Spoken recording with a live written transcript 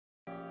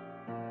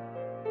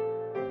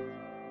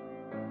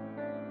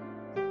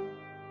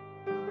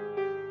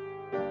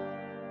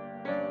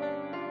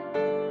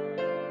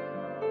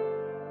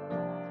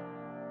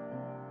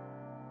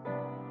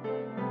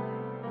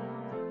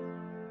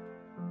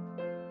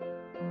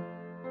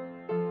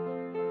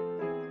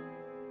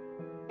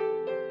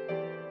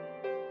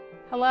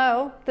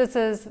Hello, this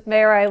is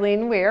Mayor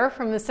Eileen Weir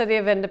from the City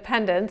of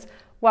Independence.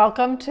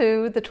 Welcome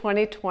to the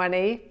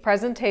 2020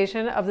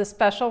 presentation of the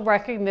Special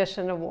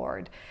Recognition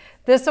Award.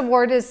 This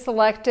award is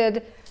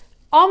selected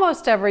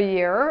almost every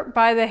year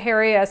by the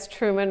Harry S.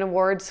 Truman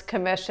Awards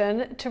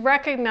Commission to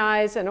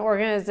recognize an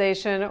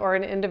organization or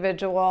an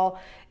individual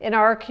in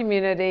our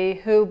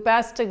community who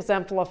best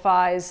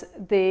exemplifies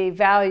the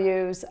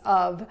values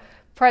of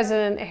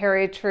President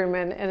Harry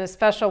Truman in a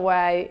special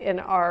way in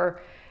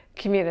our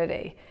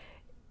community.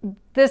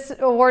 This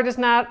award is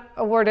not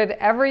awarded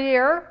every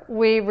year.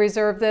 We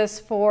reserve this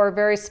for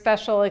very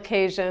special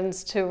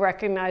occasions to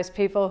recognize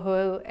people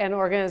who and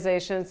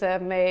organizations that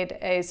have made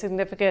a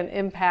significant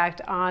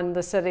impact on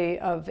the City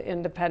of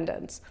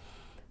Independence.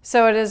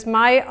 So it is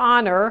my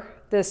honor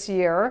this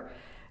year,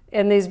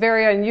 in these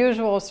very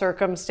unusual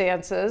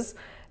circumstances,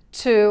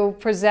 to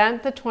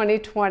present the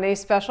 2020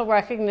 Special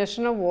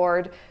Recognition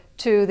Award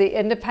to the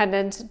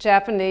Independence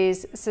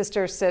Japanese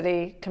Sister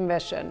City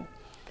Commission.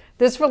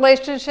 This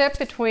relationship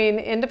between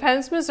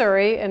Independence,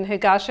 Missouri and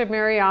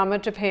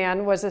Higashimariyama,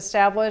 Japan was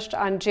established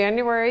on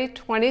January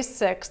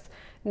 26,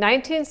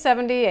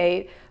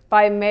 1978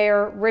 by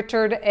Mayor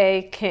Richard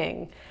A.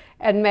 King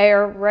and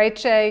Mayor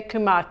Reichi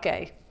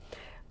Kumake.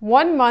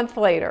 1 month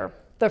later,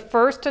 the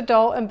first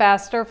adult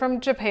ambassador from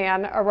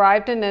Japan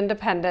arrived in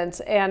Independence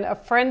and a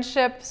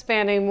friendship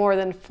spanning more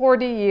than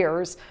 40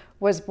 years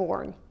was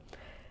born.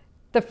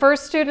 The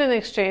first student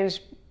exchange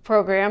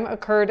program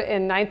occurred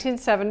in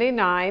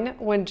 1979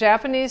 when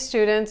Japanese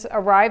students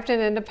arrived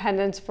in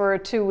Independence for a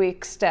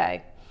 2-week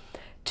stay.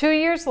 2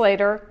 years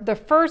later, the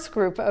first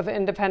group of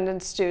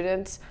Independence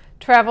students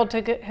traveled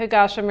to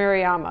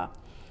Higashimariyama.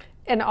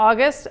 In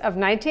August of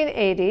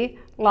 1980,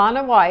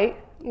 Lana White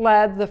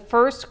led the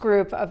first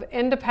group of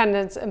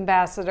Independence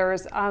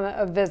ambassadors on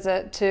a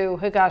visit to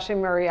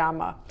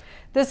Higashimariyama.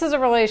 This is a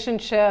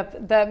relationship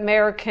that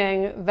Mayor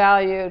King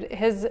valued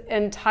his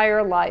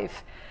entire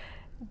life.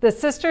 The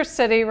sister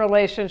city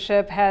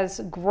relationship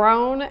has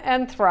grown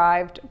and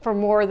thrived for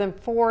more than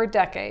 4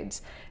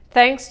 decades,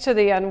 thanks to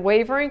the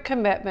unwavering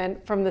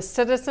commitment from the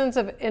citizens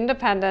of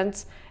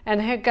Independence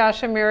and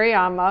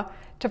Higashimariyama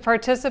to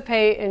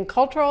participate in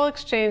cultural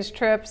exchange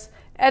trips,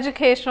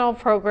 educational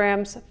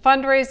programs,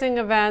 fundraising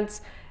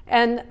events,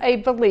 and a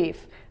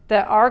belief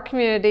that our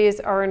communities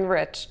are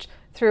enriched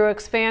through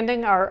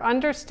expanding our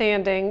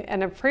understanding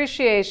and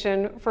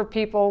appreciation for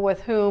people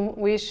with whom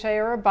we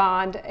share a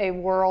bond a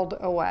world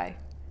away.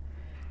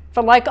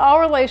 But like all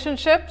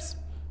relationships,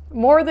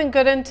 more than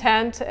good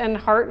intent and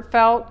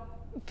heartfelt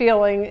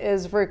feeling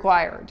is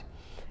required.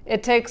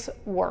 It takes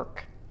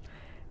work.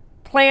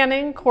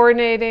 Planning,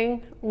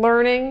 coordinating,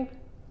 learning,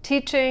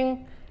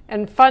 teaching,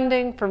 and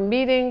funding for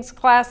meetings,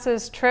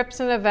 classes, trips,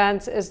 and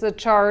events is the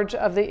charge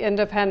of the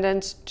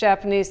Independence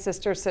Japanese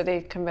Sister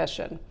City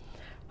Commission.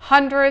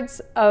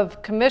 Hundreds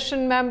of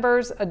commission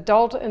members,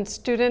 adult and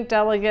student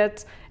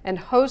delegates, and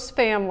host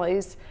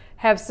families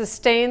have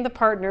sustained the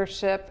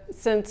partnership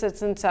since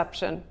its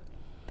inception.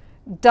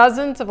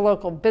 Dozens of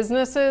local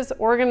businesses,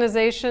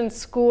 organizations,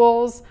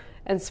 schools,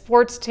 and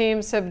sports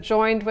teams have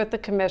joined with the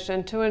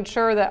Commission to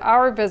ensure that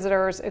our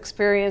visitors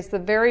experience the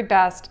very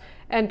best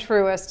and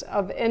truest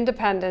of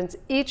Independence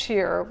each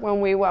year when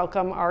we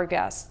welcome our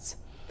guests.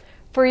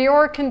 For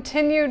your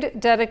continued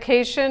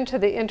dedication to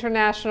the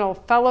International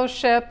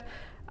Fellowship,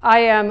 I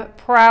am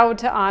proud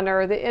to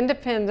honor the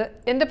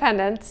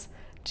Independence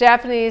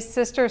Japanese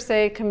Sister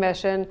City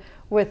Commission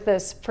with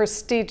this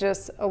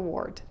prestigious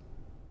award.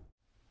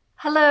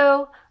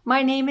 Hello,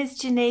 my name is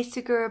Janae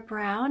Segura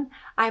Brown.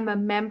 I'm a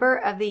member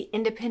of the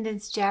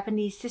Independence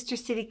Japanese Sister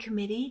City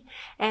Committee,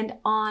 and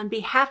on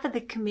behalf of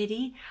the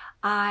committee,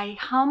 I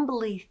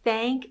humbly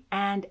thank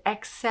and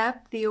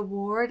accept the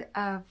award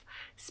of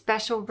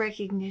special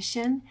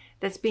recognition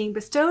that's being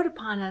bestowed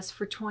upon us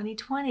for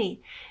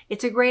 2020.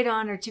 It's a great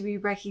honor to be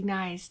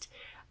recognized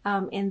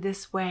in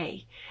this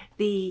way.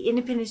 The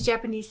Independence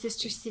Japanese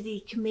Sister City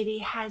Committee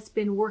has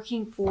been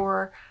working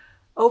for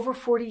over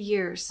 40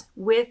 years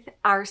with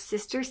our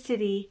sister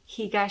city,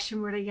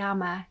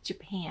 Higashimariyama,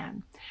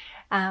 Japan.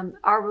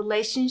 Our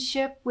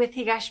relationship with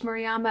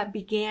Higashimariyama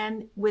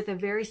began with a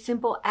very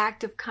simple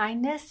act of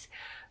kindness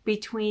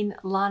between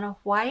Lana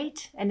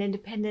White, an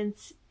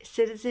Independence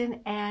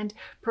citizen, and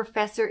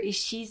Professor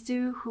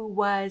Ishizu, who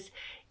was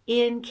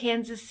in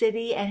Kansas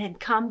City and had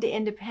come to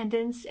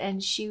Independence,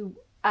 and she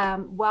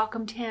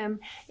welcomed him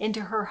into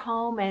her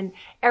home, and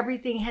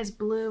everything has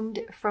bloomed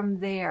from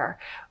there.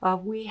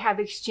 We have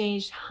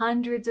exchanged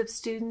hundreds of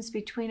students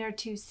between our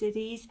two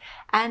cities,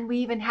 and we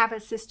even have a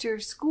sister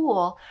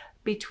school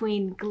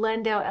between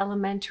Glendale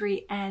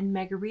Elementary and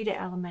Margarita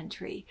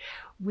Elementary.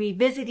 We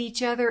visit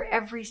each other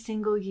every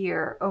single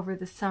year over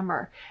the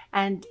summer,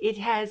 and it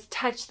has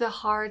touched the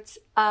hearts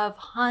of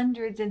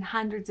hundreds and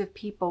hundreds of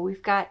people.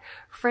 We've got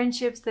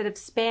friendships that have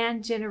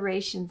spanned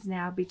generations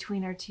now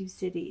between our two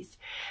cities.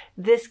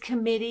 This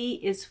committee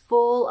is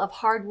full of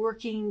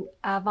hardworking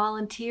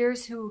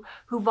volunteers who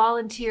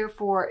volunteer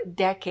for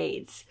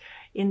decades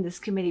in this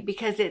committee,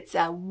 because it's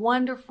a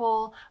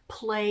wonderful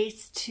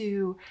place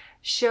to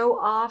show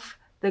off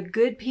the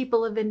good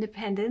people of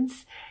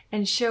Independence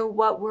and show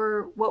what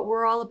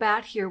we're all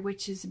about here,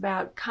 which is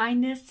about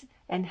kindness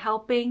and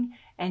helping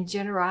and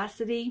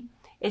generosity.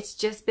 It's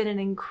just been an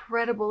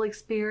incredible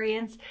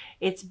experience.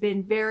 It's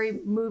been very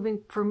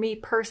moving for me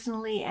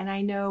personally, and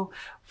I know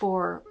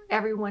for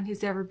everyone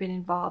who's ever been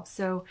involved.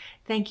 So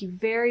thank you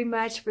very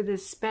much for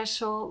this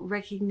special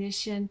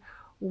recognition.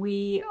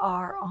 We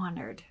are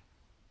honored.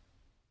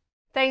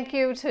 Thank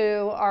you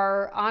to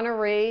our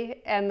honoree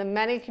and the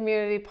many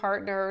community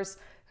partners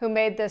who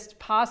made this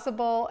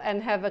possible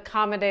and have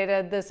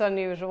accommodated this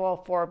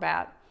unusual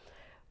format.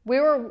 We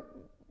were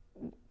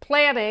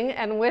planning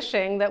and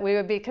wishing that we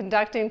would be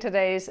conducting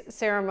today's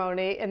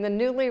ceremony in the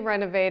newly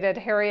renovated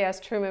Harry S.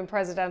 Truman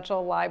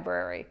Presidential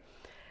Library.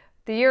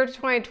 The year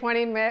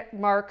 2020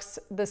 marks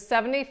the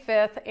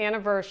 75th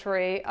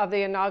anniversary of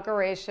the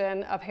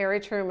inauguration of Harry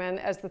Truman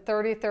as the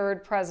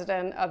 33rd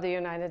President of the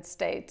United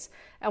States,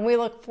 and we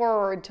look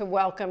forward to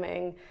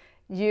welcoming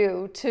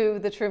you to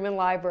the Truman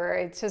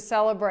Library to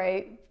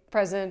celebrate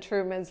President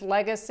Truman's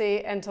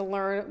legacy and to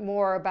learn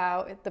more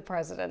about the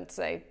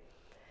presidency.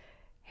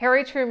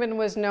 Harry Truman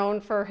was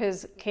known for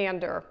his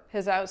candor,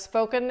 his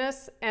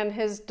outspokenness, and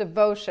his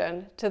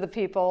devotion to the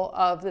people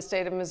of the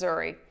state of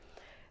Missouri.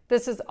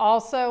 This is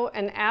also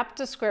an apt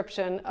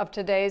description of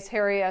today's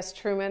Harry S.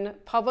 Truman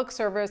Public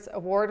Service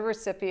Award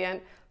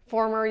recipient,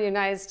 former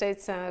United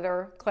States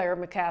Senator Claire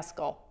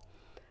McCaskill.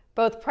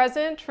 Both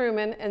President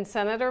Truman and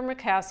Senator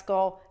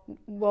McCaskill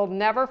will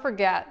never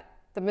forget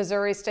the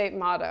Missouri state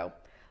motto,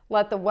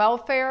 "Let the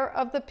welfare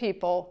of the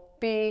people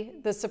be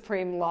the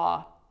supreme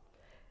law."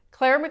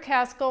 Claire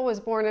McCaskill was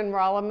born in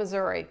Rolla,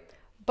 Missouri.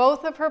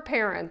 Both of her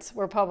parents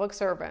were public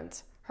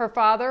servants. Her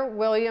father,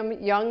 William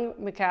Young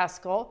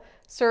McCaskill,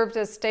 served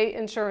as state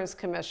insurance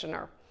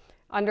commissioner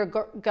under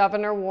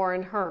Governor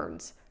Warren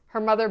Hearns. Her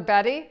mother,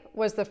 Betty,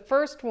 was the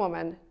first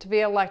woman to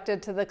be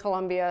elected to the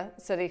Columbia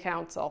City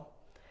Council.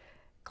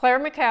 Claire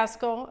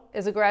McCaskill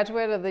is a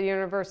graduate of the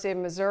University of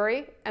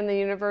Missouri and the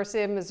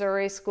University of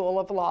Missouri School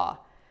of Law.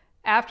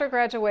 After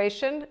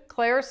graduation,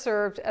 Claire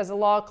served as a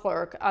law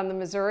clerk on the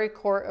Missouri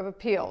Court of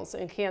Appeals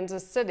in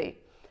Kansas City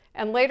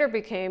and later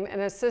became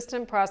an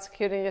assistant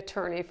prosecuting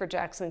attorney for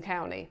Jackson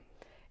County.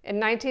 In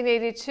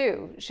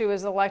 1982, she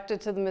was elected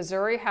to the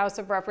Missouri House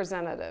of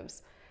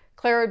Representatives.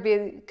 Claire would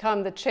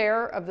become the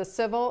chair of the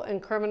Civil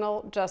and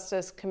Criminal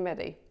Justice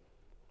Committee.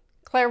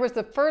 Claire was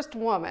the first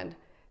woman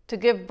to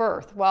give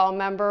birth while a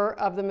member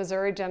of the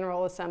Missouri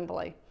General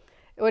Assembly.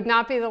 It would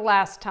not be the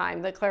last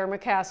time that Claire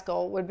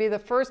McCaskill would be the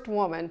first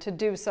woman to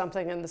do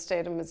something in the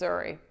state of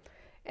Missouri.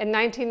 In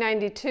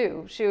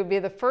 1992, she would be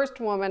the first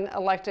woman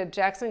elected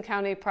Jackson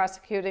County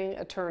prosecuting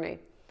attorney.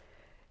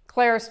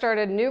 Claire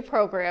started new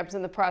programs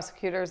in the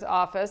prosecutor's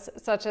office,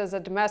 such as a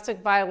domestic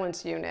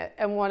violence unit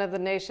and one of the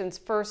nation's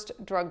first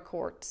drug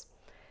courts.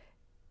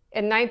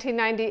 In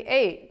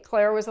 1998,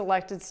 Claire was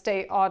elected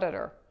state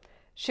auditor.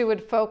 She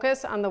would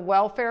focus on the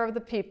welfare of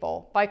the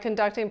people by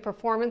conducting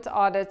performance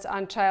audits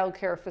on child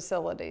care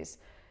facilities,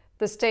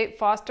 the state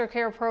foster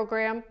care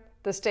program,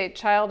 the state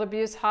child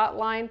abuse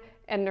hotline,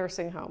 and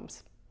nursing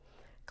homes.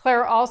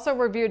 Claire also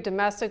reviewed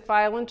domestic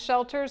violence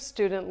shelters,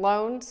 student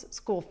loans,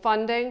 school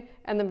funding,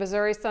 and the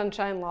Missouri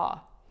Sunshine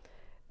Law.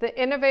 The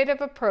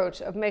innovative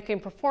approach of making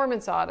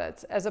performance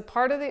audits as a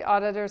part of the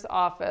auditor's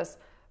office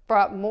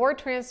brought more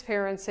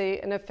transparency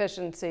and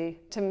efficiency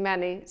to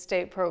many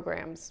state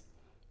programs.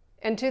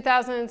 In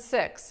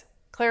 2006,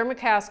 Claire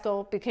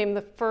McCaskill became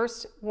the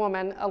first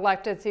woman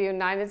elected to the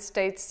United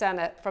States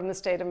Senate from the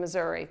state of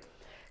Missouri.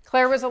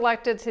 Claire was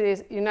elected to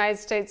the United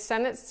States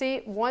Senate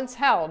seat once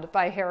held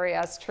by Harry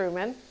S.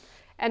 Truman,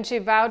 and she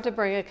vowed to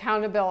bring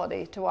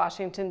accountability to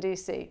Washington,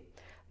 D.C.,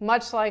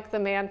 much like the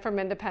man from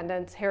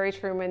Independence, Harry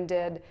Truman,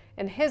 did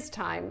in his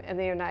time in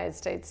the United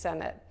States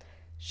Senate.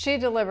 She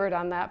delivered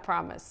on that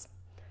promise.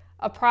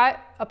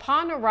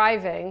 Upon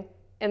arriving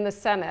in the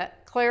Senate,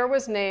 Claire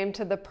was named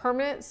to the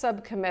Permanent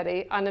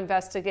Subcommittee on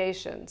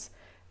Investigations.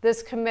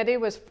 This committee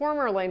was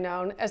formerly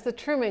known as the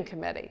Truman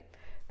Committee,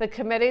 the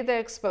committee that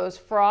exposed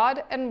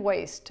fraud and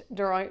waste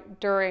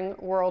during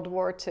World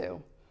War II.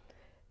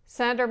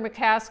 Senator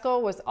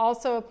McCaskill was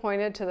also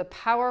appointed to the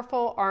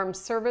powerful Armed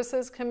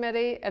Services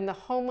Committee and the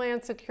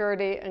Homeland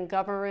Security and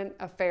Government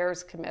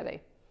Affairs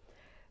Committee.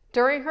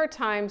 During her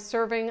time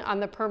serving on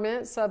the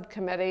Permanent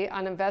Subcommittee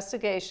on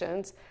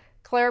Investigations,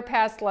 Claire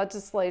passed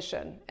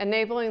legislation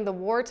enabling the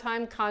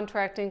Wartime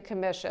Contracting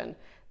Commission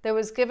that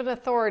was given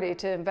authority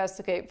to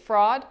investigate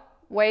fraud,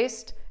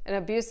 waste, and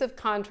abusive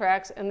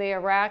contracts in the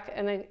Iraq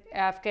and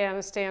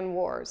Afghanistan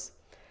wars.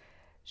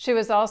 She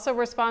was also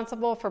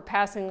responsible for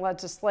passing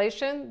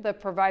legislation that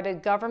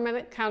provided government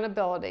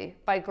accountability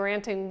by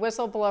granting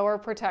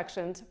whistleblower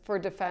protections for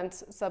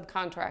defense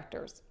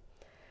subcontractors.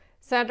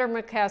 Senator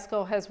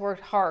McCaskill has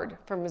worked hard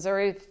for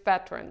Missouri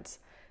veterans.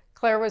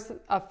 Claire was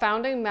a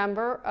founding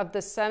member of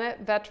the Senate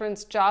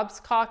Veterans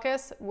Jobs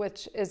Caucus,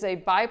 which is a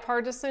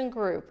bipartisan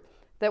group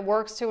that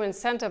works to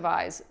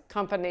incentivize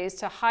companies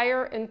to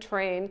hire and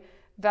train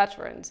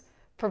veterans,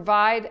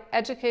 provide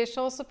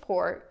educational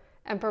support,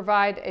 and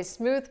provide a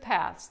smooth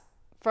path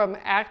from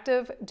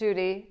active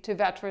duty to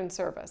veteran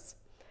service.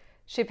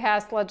 She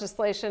passed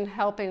legislation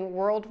helping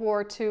World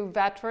War II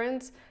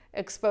veterans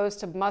exposed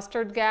to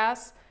mustard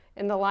gas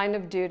in the line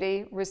of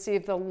duty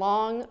receive the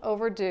long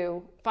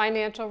overdue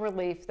financial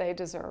relief they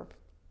deserve.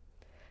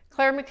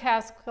 Claire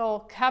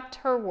McCaskill kept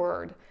her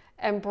word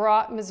and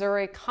brought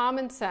Missouri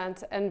common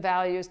sense and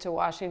values to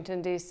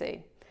Washington,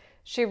 D.C.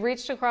 She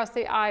reached across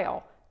the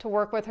aisle to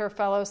work with her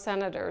fellow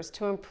senators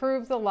to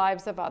improve the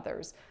lives of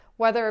others,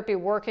 whether it be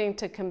working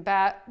to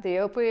combat the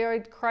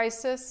opioid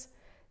crisis,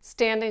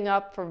 standing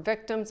up for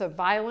victims of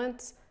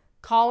violence,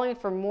 calling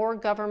for more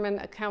government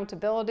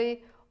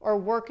accountability, or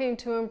working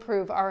to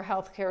improve our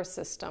healthcare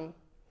system.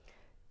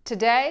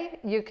 Today,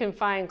 you can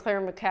find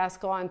Claire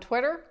McCaskill on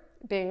Twitter,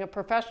 being a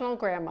professional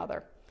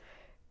grandmother,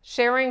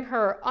 sharing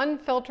her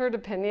unfiltered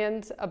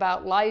opinions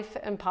about life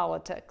and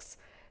politics.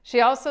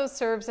 She also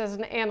serves as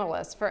an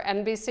analyst for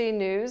NBC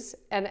News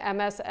and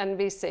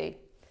MSNBC.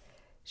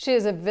 She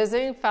is a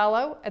visiting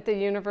fellow at the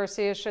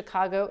University of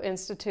Chicago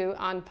Institute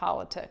on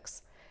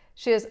Politics.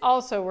 She has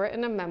also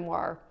written a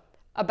memoir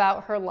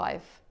about her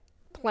life,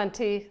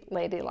 Plenty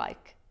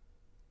Ladylike.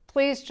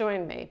 Please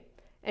join me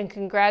in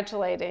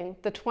congratulating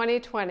the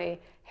 2020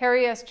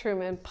 Harry S.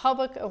 Truman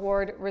Public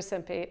Award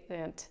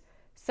recipient,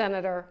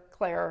 Senator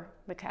Claire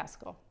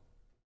McCaskill.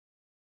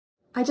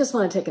 I just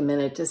want to take a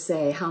minute to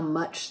say how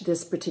much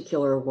this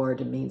particular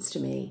award means to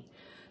me.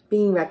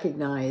 Being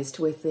recognized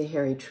with the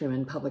Harry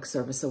Truman Public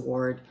Service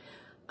Award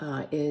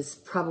is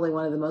probably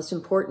one of the most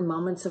important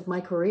moments of my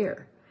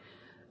career.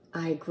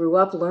 I grew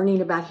up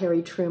learning about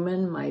Harry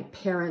Truman. My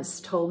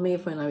parents told me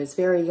when I was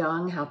very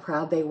young how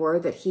proud they were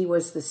that he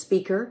was the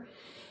speaker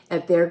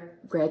at their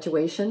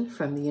graduation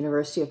from the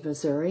University of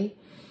Missouri.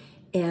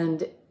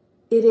 And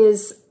it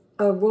is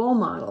a role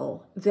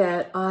model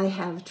that I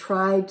have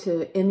tried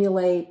to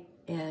emulate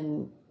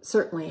and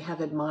certainly have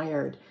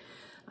admired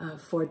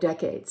for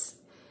decades.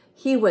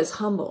 He was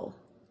humble.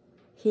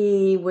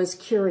 He was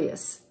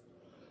curious.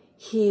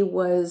 He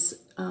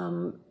was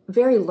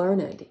very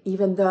learned,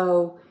 even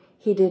though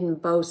he didn't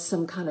boast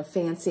some kind of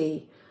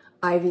fancy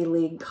Ivy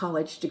League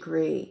college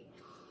degree.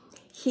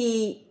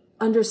 He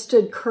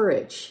understood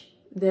courage,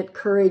 that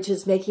courage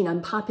is making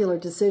unpopular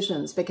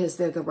decisions because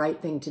they're the right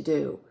thing to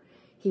do.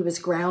 He was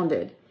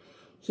grounded.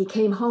 He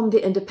came home to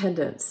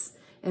independence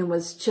and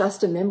was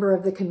just a member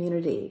of the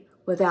community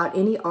without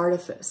any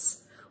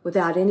artifice,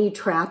 without any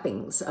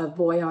trappings of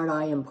boy art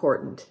I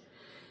important.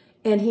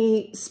 And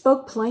he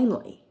spoke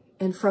plainly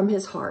and from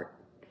his heart.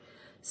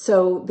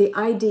 So the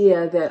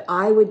idea that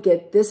I would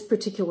get this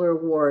particular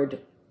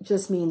award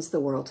just means the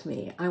world to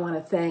me. I want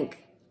to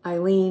thank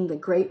Eileen, the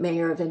great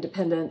mayor of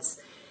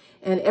Independence,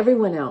 and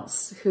everyone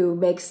else who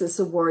makes this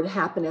award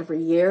happen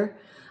every year.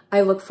 I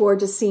look forward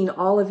to seeing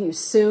all of you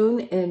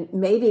soon, and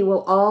maybe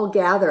we'll all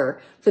gather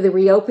for the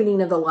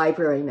reopening of the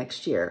library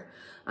next year.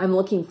 I'm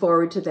looking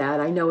forward to that.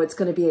 I know it's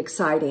going to be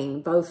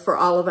exciting, both for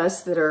all of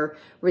us that are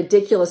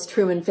ridiculous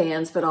Truman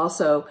fans, but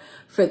also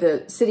for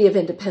the City of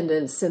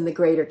Independence and the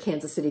greater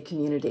Kansas City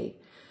community.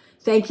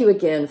 Thank you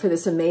again for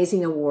this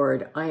amazing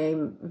award. I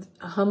am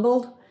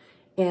humbled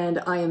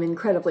and I am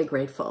incredibly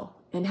grateful,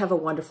 and have a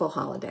wonderful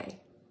holiday.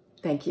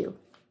 Thank you.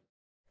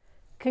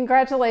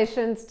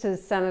 Congratulations to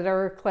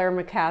Senator Claire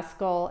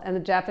McCaskill and the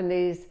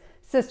Japanese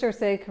Sister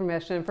City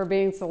Commission for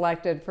being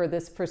selected for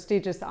this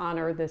prestigious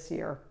honor this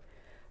year.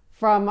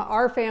 From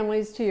our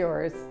families to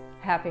yours,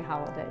 happy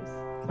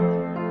holidays.